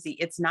 that's easy.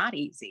 It's not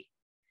easy.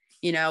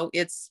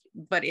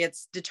 But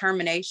it's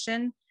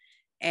determination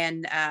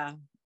and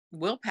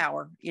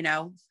willpower,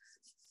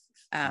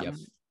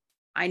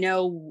 I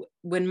know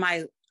when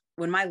my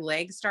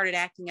legs started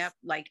acting up,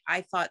 like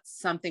I thought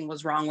something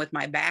was wrong with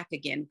my back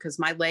again, because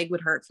my leg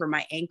would hurt from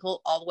my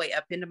ankle all the way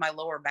up into my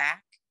lower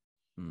back.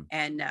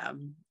 And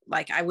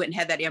like I went and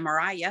had that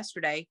MRI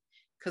yesterday,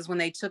 because when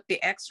they took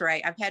the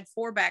x-ray, I've had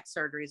 4 back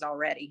surgeries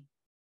already.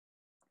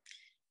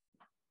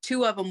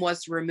 2 of them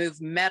was to remove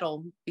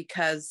metal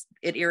because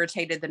it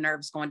irritated the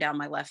nerves going down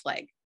my left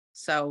leg.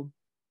 So,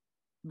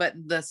 but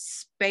the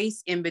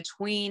space in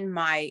between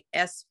my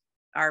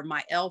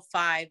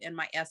L5 and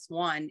my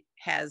S1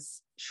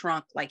 has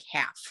shrunk like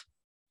half.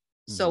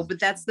 So, but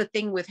that's the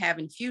thing with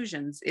having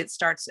fusions, it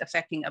starts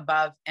affecting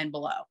above and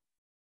below.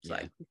 It's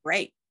like,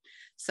 great.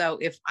 So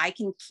if I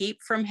can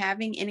keep from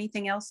having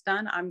anything else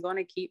done, I'm going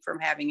to keep from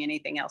having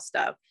anything else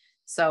done.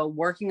 So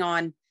working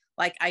on,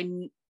 like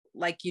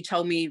you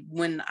told me,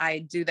 when I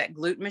do that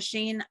glute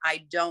machine,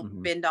 I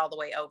don't bend all the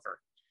way over.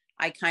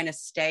 I kind of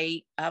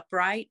stay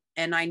upright.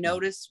 And I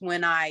notice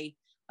when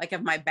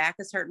if my back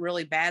is hurting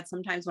really bad,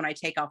 sometimes when I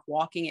take off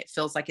walking, it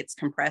feels like it's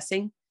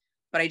compressing,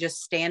 but I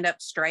just stand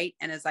up straight.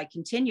 And as I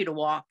continue to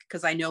walk,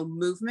 because I know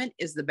movement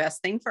is the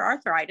best thing for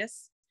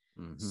arthritis.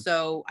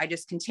 So I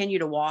just continue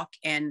to walk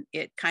and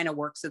it kind of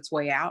works its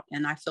way out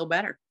and I feel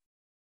better.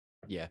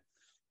 Yeah.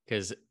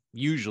 Because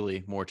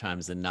usually, more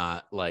times than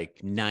not, like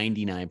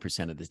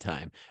 99% of the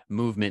time,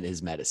 movement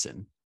is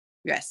medicine.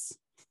 Yes.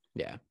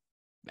 Yeah.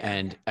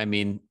 And I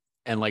mean,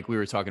 and like we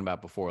were talking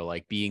about before,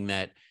 like being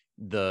that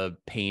the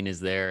pain is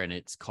there and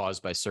it's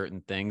caused by certain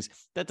things,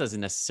 that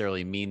doesn't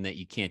necessarily mean that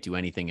you can't do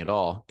anything at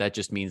all. That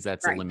just means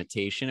that's a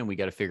limitation, and we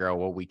got to figure out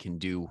what we can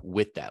do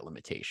with that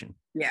limitation.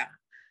 Yeah.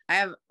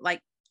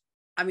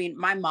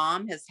 My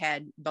mom has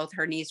had both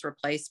her knees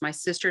replaced. My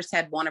sister's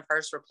had one of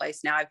hers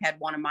replaced. Now I've had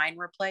one of mine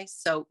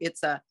replaced. So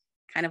it's a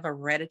kind of a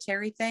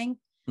hereditary thing.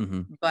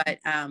 But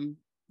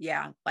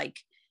like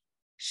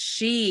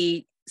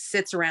she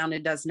sits around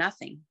and does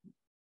nothing.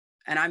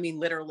 And I mean,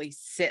 literally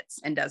sits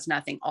and does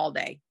nothing all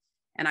day.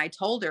 And I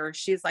told her,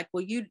 she's like,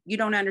 well, you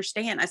don't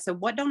understand. I said,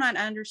 what don't I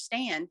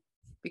understand?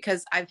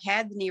 Because I've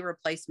had the knee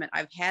replacement.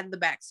 I've had the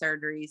back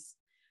surgeries.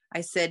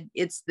 I said,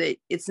 it's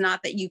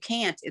not that you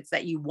can't, it's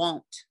that you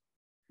won't.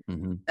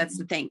 That's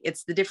the thing.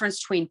 It's the difference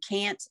between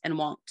can't and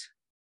won't.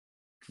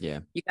 Yeah.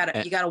 You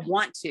gotta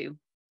want to,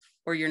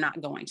 or you're not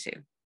going to.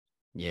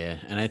 Yeah.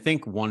 And I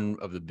think one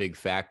of the big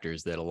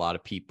factors that a lot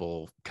of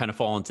people kind of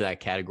fall into that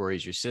category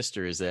as your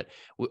sister is that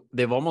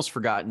they've almost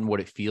forgotten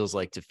what it feels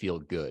like to feel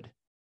good.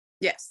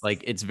 Yes.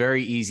 Like it's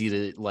very easy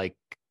to like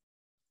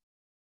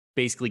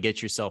basically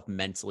get yourself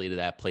mentally to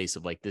that place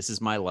of like, this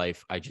is my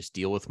life. I just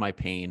deal with my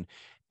pain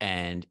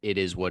and it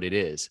is what it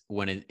is.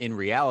 When in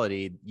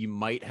reality, you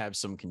might have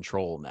some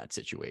control in that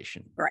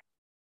situation. Right.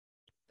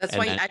 That's And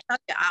why then, I tell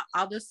you,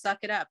 I'll just suck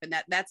it up. And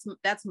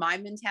that's my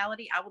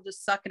mentality. I will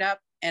just suck it up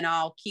and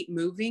I'll keep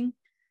moving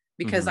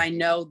because Mhm. I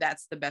know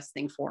that's the best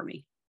thing for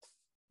me.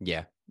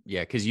 Yeah.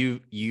 Yeah. Cause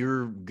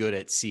you're good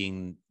at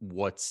seeing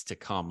what's to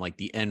come, like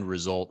the end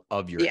result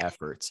of your Yeah.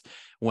 efforts.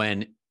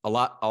 When a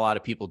lot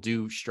of people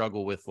do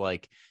struggle with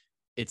like,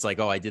 it's like,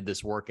 oh, I did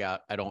this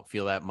workout. I don't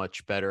feel that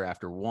much better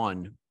after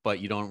one, but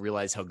you don't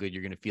realize how good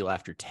you're going to feel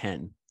after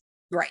 10.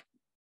 Right.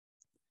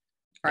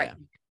 Right.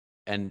 Yeah.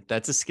 And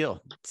that's a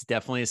skill. It's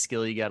definitely a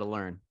skill you got to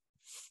learn,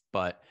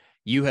 but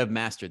you have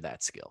mastered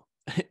that skill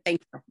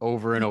Thank you.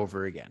 over and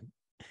over again.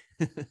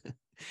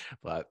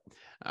 But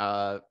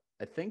I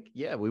think,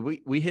 yeah,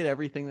 we hit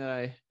everything that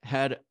I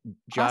had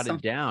jotted Awesome.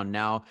 down.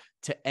 Now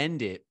to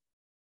end it,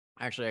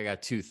 actually, I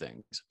got two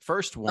things.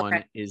 First one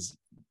Okay. is,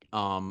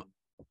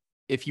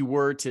 if you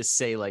were to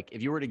say, like,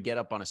 if you were to get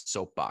up on a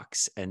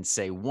soapbox and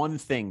say one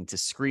thing to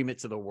scream it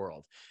to the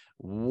world,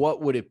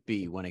 what would it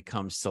be when it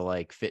comes to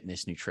like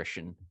fitness,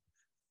 nutrition?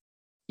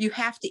 You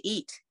have to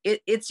eat.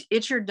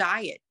 It's your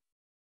diet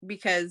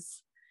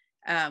because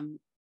um,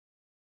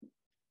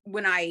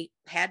 when I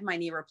had my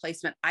knee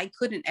replacement, I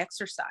couldn't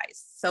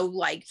exercise. So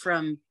like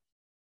from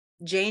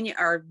January,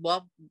 or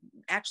well,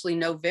 actually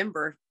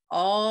November,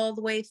 all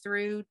the way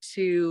through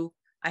to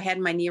I had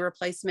my knee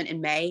replacement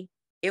in May.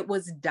 It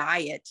was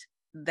diet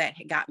that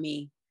got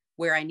me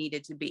where I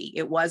needed to be.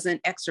 It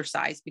wasn't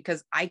exercise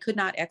because I could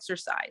not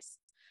exercise.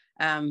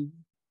 Um,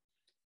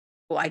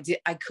 well,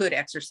 I could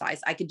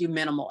exercise. I could do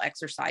minimal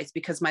exercise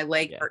because my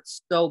leg Yeah. hurt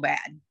so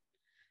bad.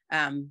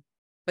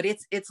 But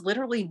it's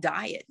literally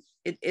diet.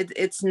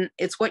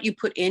 It's what you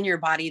put in your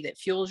body that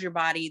fuels your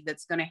body,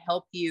 that's going to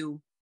help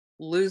you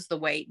lose the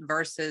weight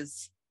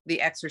versus the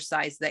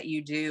exercise that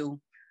you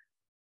do,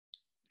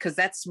 because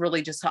that's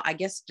really just, I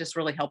guess, just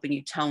really helping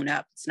you tone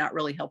up. It's not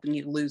really helping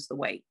you lose the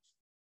weight.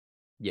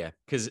 Yeah.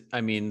 Cause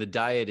I mean, the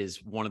diet is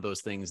one of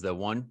those things that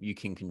one, you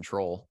can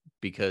control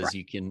because Right.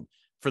 you can,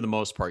 for the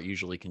most part,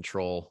 usually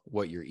control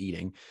what you're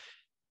eating.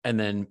 And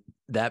then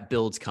that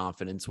builds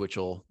confidence, which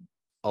will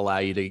allow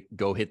you to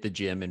go hit the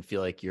gym and feel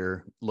like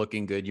you're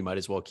looking good. You might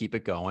as well keep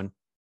it going.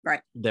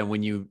 Right. Then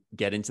when you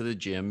get into the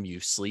gym, you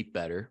sleep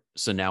better.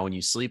 So now when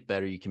you sleep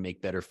better, you can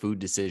make better food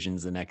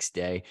decisions the next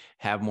day,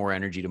 have more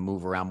energy to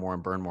move around more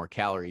and burn more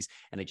calories.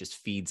 And it just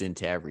feeds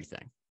into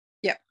everything.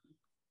 Yep.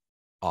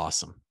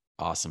 Awesome.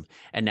 Awesome.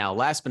 And now,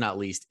 last but not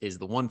least, is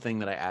the one thing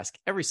that I ask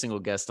every single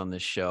guest on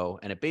this show.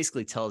 And it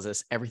basically tells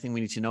us everything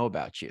we need to know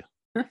about you.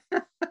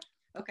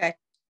 Okay.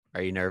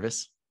 Are you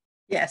nervous?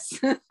 Yes.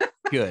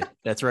 Good.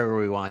 That's right where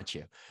we want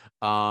you.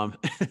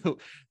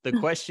 The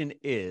question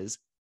is,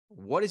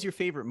 what is your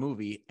favorite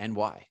movie and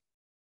why?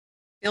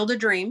 Field of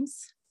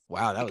Dreams.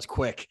 Wow, that was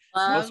quick.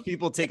 Love Most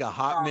people take a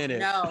hot baseball. minute,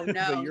 No, but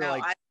no, you're no.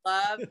 like, I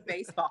love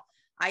baseball.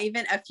 I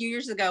even a few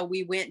years ago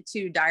we went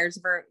to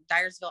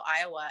Dyersville,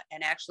 Iowa,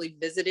 and actually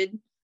visited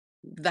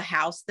the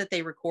house that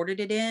they recorded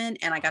it in,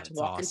 and I oh, got to that's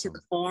walk into the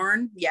awesome.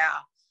 barn. Yeah,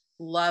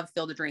 love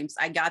Field of Dreams.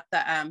 I got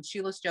the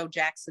Shoeless Joe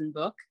Jackson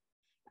book.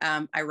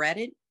 I read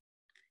it.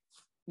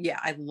 Yeah,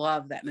 I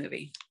love that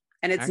movie.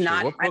 And it's Actually,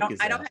 not. what book is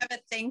I don't that? have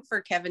a thing for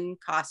Kevin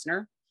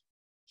Costner.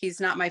 He's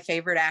not my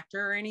favorite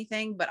actor or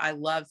anything, but I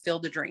love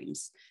Field of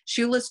Dreams.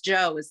 Shoeless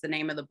Joe is the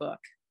name of the book.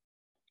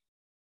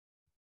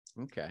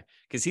 Okay.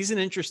 Because he's an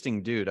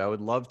interesting dude. I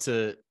would love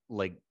to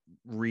like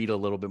read a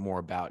little bit more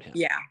about him.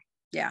 Yeah,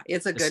 yeah,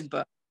 it's a good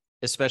book.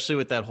 Especially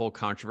with that whole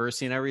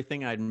controversy and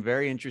everything. I'm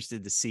very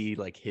interested to see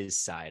like his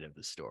side of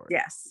the story.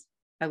 Yes,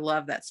 I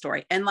love that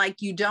story. And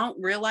like you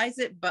don't realize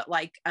it, but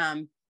like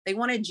they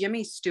wanted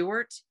Jimmy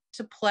Stewart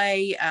to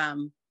play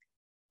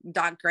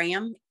Doc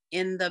Graham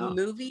in the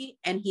movie,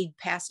 and he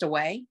passed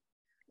away.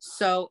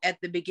 So at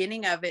the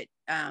beginning of it,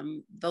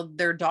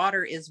 their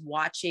daughter is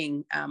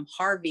watching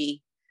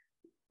Harvey,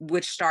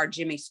 which starred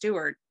Jimmy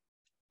Stewart,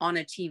 on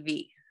a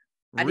TV.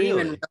 I didn't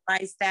even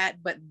realize that,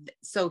 but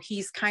so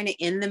he's kind of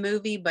in the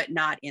movie, but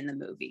not in the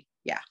movie.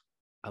 Yeah.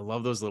 I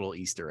love those little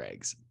Easter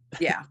eggs.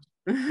 Yeah.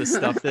 the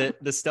stuff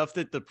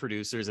that the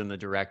producers and the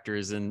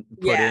directors and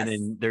put in,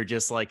 and they're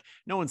just like,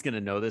 no one's going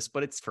to know this,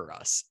 but it's for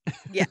us.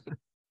 Yeah.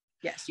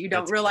 Yes. You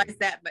don't realize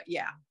that, but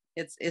yeah,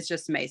 it's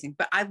just amazing.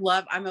 But I'm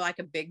like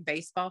a big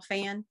baseball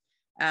fan.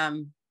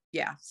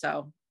 Yeah.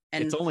 So,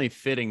 and it's only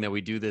fitting that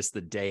we do this the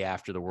day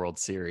after the World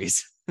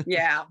Series.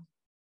 Yeah.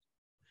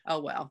 Oh,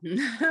 well,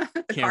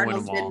 the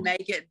Cardinals didn't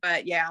make it,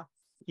 but yeah.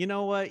 You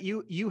know what?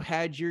 You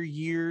had your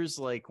years,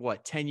 like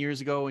what, 10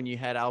 years ago when you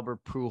had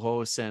Albert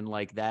Pujols and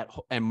like that,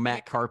 and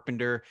Matt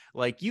Carpenter,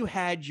 like you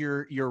had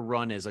your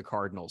run as a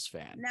Cardinals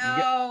fan.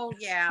 No,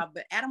 yeah,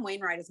 but Adam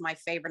Wainwright is my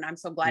favorite. I'm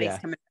so glad he's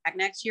coming back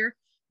next year.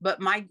 But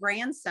my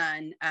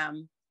grandson,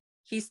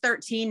 he's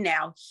 13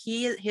 now.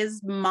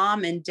 His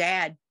mom and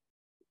dad,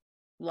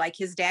 like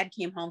his dad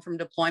came home from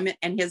deployment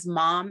and his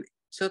mom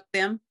took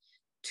them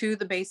to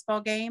the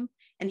baseball game.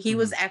 And he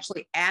was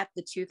actually at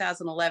the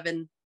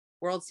 2011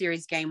 World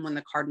Series game when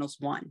the Cardinals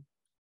won.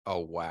 Oh,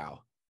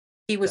 wow.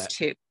 He was That,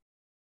 2,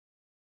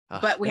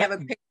 but we have a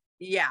picture.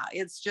 Yeah,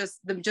 it's just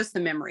the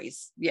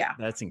memories. Yeah.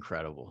 That's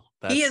incredible.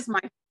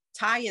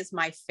 Ty is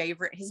my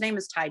favorite. His name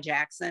is Ty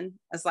Jackson.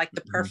 It's like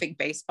the perfect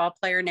baseball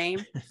player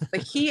name,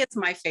 but he is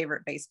my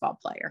favorite baseball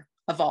player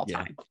of all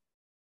time.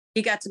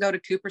 He got to go to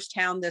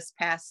Cooperstown this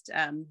past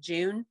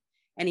June,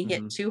 and he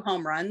hit 2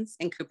 home runs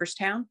in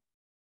Cooperstown.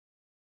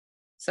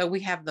 So we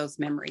have those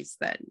memories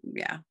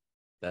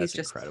that's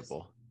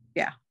incredible.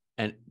 Yeah.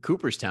 And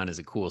Cooperstown is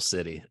a cool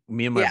city.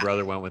 Me and my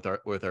brother went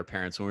with our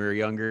parents when we were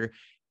younger.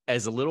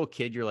 As a little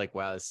kid, you're like,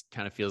 wow, this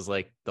kind of feels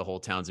like the whole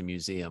town's a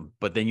museum.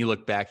 But then you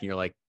look back and you're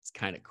like, it's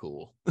kind of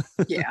cool.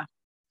 Yeah.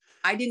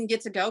 I didn't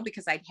get to go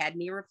because I'd had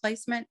knee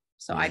replacement.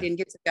 So I didn't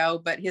get to go,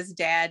 but his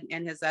dad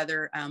and his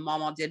other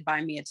mama did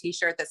buy me a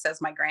t-shirt that says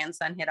my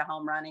grandson hit a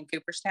home run in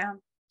Cooperstown.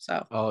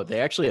 So, oh,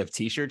 they actually have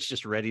t-shirts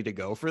just ready to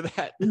go for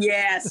that.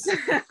 Yes.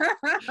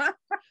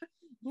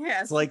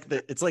 Yes.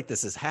 It's like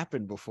this has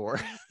happened before.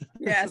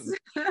 Yes.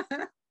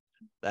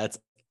 That's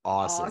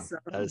awesome.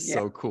 That is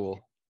so cool.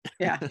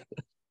 Yeah.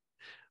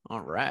 All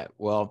right.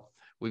 Well,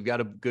 we've got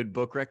a good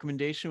book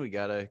recommendation. We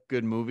got a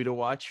good movie to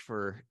watch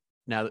for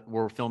now that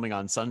we're filming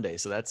on Sunday.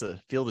 So that's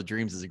Field of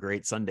Dreams is a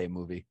great Sunday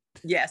movie.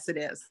 Yes, it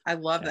is. I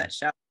love that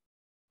show.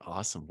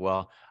 Awesome.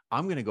 Well,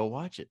 I'm going to go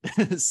watch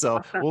it.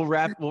 So we'll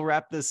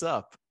wrap this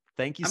up.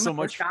 Thank you so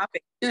much.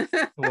 Shopping.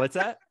 What's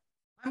that?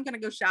 I'm going to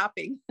go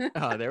shopping.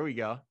 Oh, there we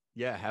go.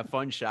 Yeah. Have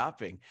fun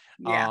shopping.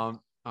 Yeah.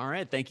 All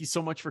right. Thank you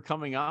so much for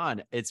coming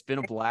on. It's been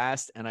a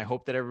blast, and I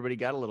hope that everybody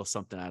got a little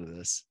something out of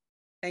this.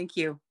 Thank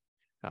you.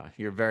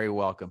 You're very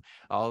welcome.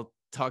 I'll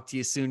talk to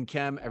you soon,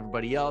 Kem.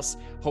 Everybody else,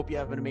 hope you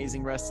have an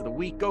amazing rest of the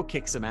week. Go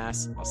kick some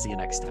ass. I'll see you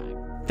next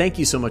time. Thank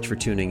you so much for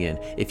tuning in.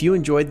 If you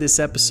enjoyed this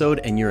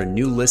episode and you're a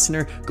new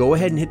listener, go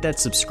ahead and hit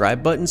that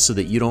subscribe button so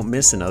that you don't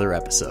miss another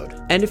episode.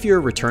 And if you're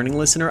a returning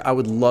listener, I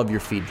would love your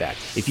feedback.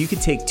 If you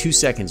could take 2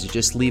 seconds to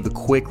just leave a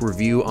quick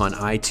review on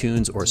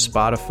iTunes or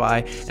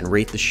Spotify and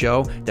rate the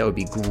show, that would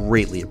be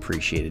greatly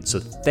appreciated. So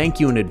thank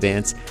you in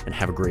advance, and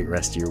have a great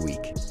rest of your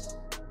week.